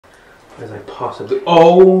as I possibly.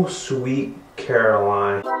 Oh, sweet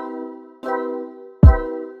Caroline.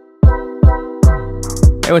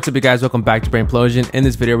 Hey, what's up you guys, welcome back to Brainplosion. In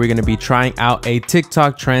this video we're going to be trying out a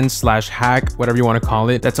TikTok trend slash hack, whatever you want to call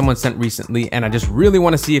it, that someone sent recently, and I just really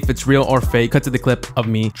want to see if it's real or fake. Cut to the clip of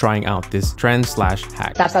me trying out this trend slash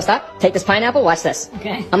hack. Stop. Take this pineapple, watch this.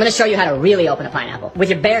 Okay. I'm gonna show you how to really open a pineapple. With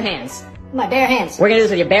your bare hands. My bare hands. We're gonna do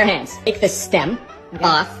this with your bare hands. Take the stem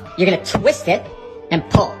off, you're gonna twist it and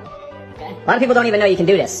pull. Okay. A lot of people don't even know you can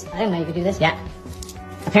do this. I didn't know you could do this. Yeah.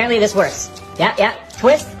 Apparently this works. Yeah.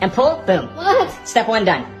 Twist and pull, boom. What? Step one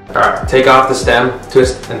done. Alright, take off the stem,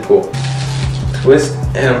 twist and pull. Twist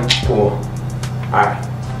and pull. Alright,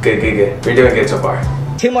 good. You're doing good so far.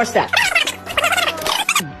 2 more steps.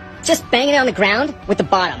 Just banging it on the ground with the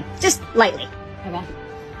bottom. Just lightly. Okay.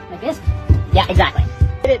 Like this? Yeah, exactly.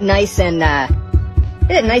 Get it nice and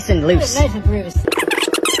loose. Nice and bruised.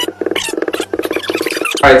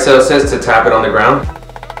 Alright, so it says to tap it on the ground.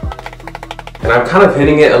 And I'm kind of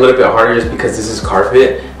hitting it a little bit harder just because this is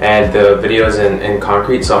carpet and the video is in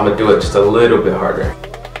concrete, so I'm gonna do it just a little bit harder.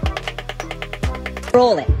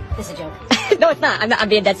 Roll it. This is a joke. No, it's not. I'm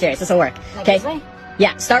being dead serious. This will work. Like Okay? this way?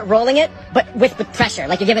 Yeah, start rolling it, but with pressure,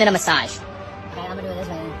 like you're giving it a massage. Okay, I'm gonna do it this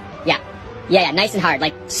way then. Yeah, nice and hard,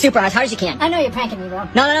 like super hard, as hard as you can. I know you're pranking me, bro.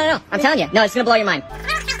 No. I'm telling you. No, it's gonna blow your mind.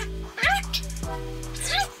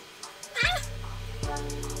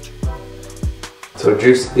 So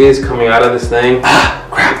juice is coming out of this thing.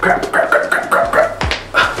 Crap.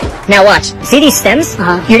 Now watch. See these stems?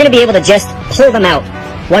 You're gonna be able to just pull them out,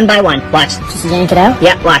 one by one. Watch. Just yank it out?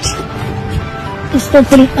 Yeah, watch. It's still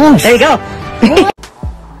pretty. Oh, There you go.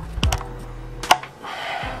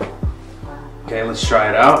 Okay, let's try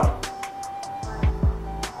it out.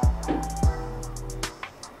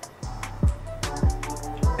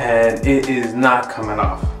 And it is not coming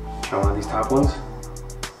off. Try one of these top ones.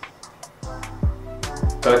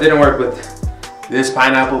 So it didn't work with this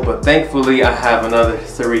pineapple, but thankfully I have another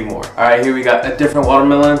 3 more. All right, here we got a different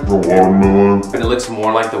watermelon. And it looks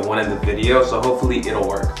more like the one in the video, so hopefully it'll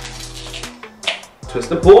work.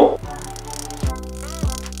 Twist and pull.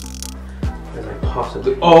 As I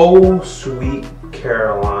possibly. Oh, sweet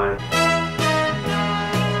Caroline.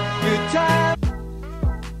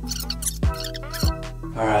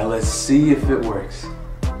 All right, let's see if it works.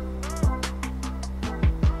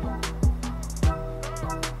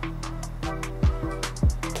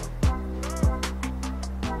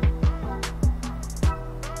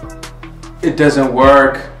 It doesn't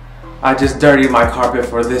work. I just dirtied my carpet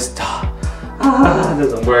for this top. It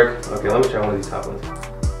doesn't work. Okay, let me try one of these top ones.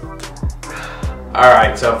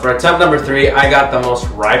 Alright, so for attempt number 3, I got the most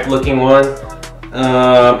ripe looking one.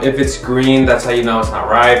 If it's green, that's how you know it's not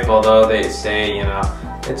ripe, although they say, you know,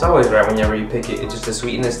 it's always ripe whenever you pick it. It's just the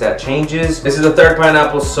sweetness that changes. This is the 3rd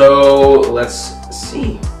pineapple, so let's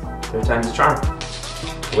see. 3rd time's the charm.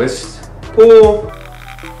 Twist, pull.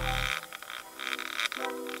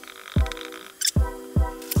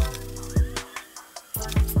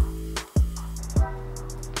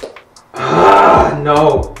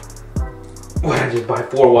 No. Why did I just buy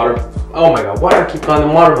 4 water? Oh my god, why do I keep buying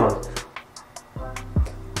them watermelons?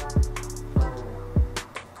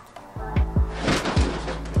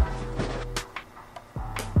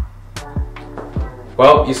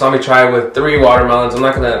 Well, you saw me try with 3 watermelons. I'm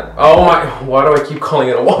not gonna, oh my, why do I keep calling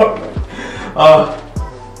it a watermelon?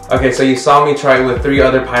 Okay, so you saw me try with 3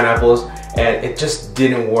 other pineapples and it just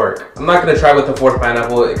didn't work. I'm not gonna try with the 4th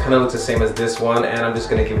pineapple. It kind of looks the same as this one and I'm just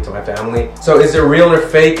gonna give it to my family. So is it real or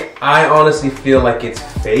fake? I honestly feel like it's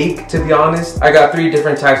fake, to be honest. I got 3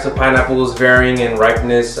 different types of pineapples varying in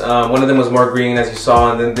ripeness. One of them was more green, as you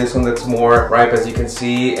saw, and then this one that's more ripe, as you can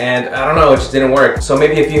see. And I don't know, it just didn't work. So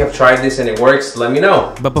maybe if you have tried this and it works, let me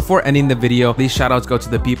know. But before ending the video, these shoutouts go to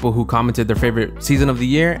the people who commented their favorite season of the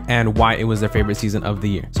year and why it was their favorite season of the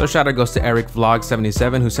year. So shout out goes to Eric Vlog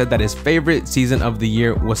 77, who said that his favorite season of the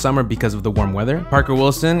year was summer because of the warm weather. Parker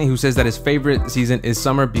Wilson, who says that his favorite season is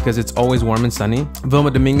summer because it's always warm and sunny.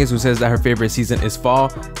 Vilma Dominguez, who says that her favorite season is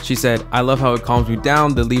fall. She said, I love how it calms me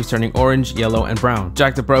down, the leaves turning orange, yellow, and brown.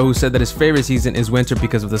 Jack the Pro, who said that his favorite season is winter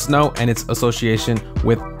because of the snow and its association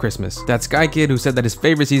with Christmas. That Sky Kid, who said that his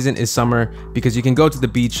favorite season is summer because you can go to the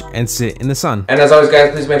beach and sit in the sun. And as always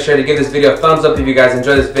guys, please make sure to give this video a thumbs up if you guys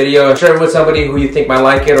enjoy this video. Share it with somebody who you think might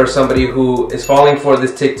like it, or somebody who is falling for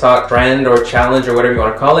this TikTok trend or challenge or whatever you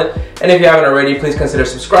want to call it. And if you haven't already, please consider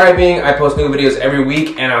subscribing. I post new videos every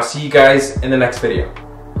week and I'll see you guys in the next video.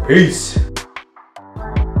 Peace.